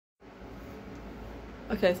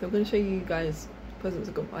Okay, so I'm going to show you guys presents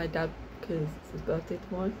I got my dad because it's his birthday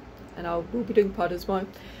tomorrow, and we'll be doing parties tomorrow,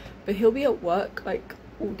 but he'll be at work like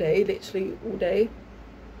all day, literally all day.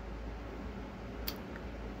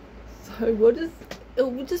 So it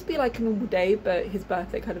will just be like a normal day, but his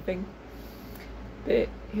birthday kind of thing. But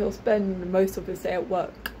he'll spend most of his day at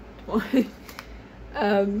work tomorrow.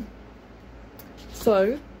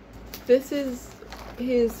 So this is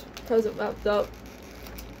his present wrapped up.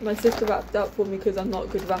 My sister wrapped up for me because I'm not a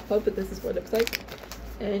good wrapper, but this is what it looks like.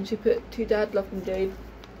 And she put to Dad, love from Jade.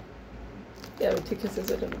 Yeah, with 2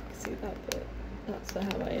 kisses. I don't know if you can see that, but that's the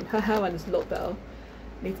Hawaiian. Her Hawaiian is a lot better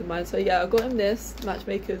than mine. So yeah, I got him this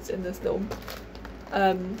Matchmakers in this little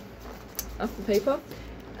alpha paper.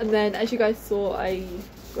 And then, as you guys saw, I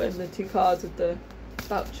got him the 2 cards with the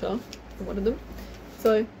voucher for one of them.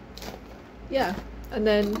 So yeah, and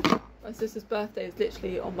then my sister's birthday is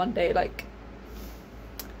literally on Monday, like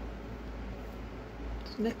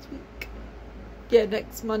next week. Yeah,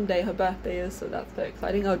 next Monday her birthday is, so that's very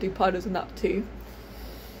exciting. I'll do parties on that too.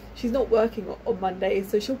 She's not working on Monday,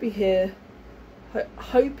 so she'll be here,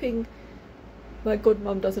 hoping my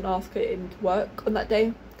godmum doesn't ask her into work on that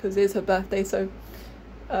day because it is her birthday. So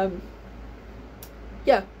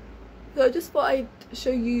yeah, so I just thought I'd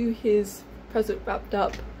show you his present wrapped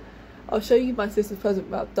up. I'll show you my sister's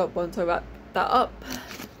present wrapped up once I wrap that up,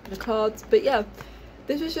 the cards. But yeah,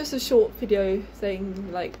 this was just a short video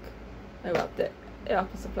saying like I wrapped it up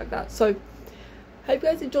and stuff like that. So hope you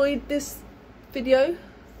guys enjoyed this video,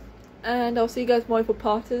 and I'll see you guys tomorrow for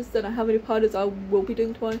parties. Don't know how many parties I will be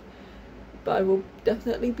doing tomorrow, but I will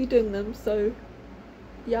definitely be doing them. So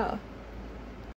yeah.